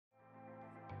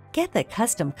Get the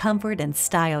custom comfort and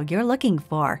style you're looking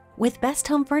for with Best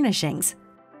Home Furnishings.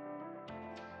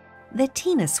 The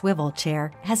Tina Swivel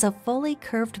Chair has a fully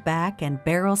curved back and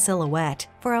barrel silhouette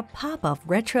for a pop of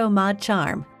retro mod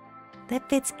charm that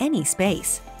fits any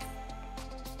space.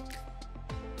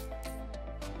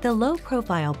 The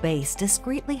low-profile base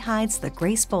discreetly hides the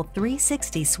graceful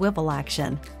 360 swivel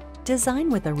action,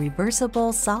 designed with a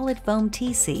reversible solid foam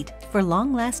T-seat for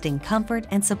long-lasting comfort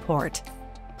and support.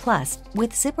 Plus,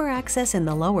 with zipper access in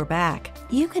the lower back,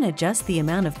 you can adjust the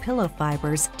amount of pillow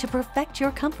fibers to perfect your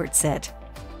comfort sit.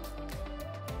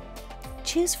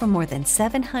 Choose from more than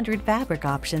 700 fabric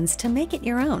options to make it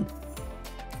your own.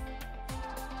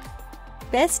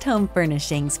 Best Home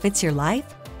Furnishings fits your life,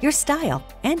 your style,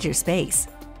 and your space.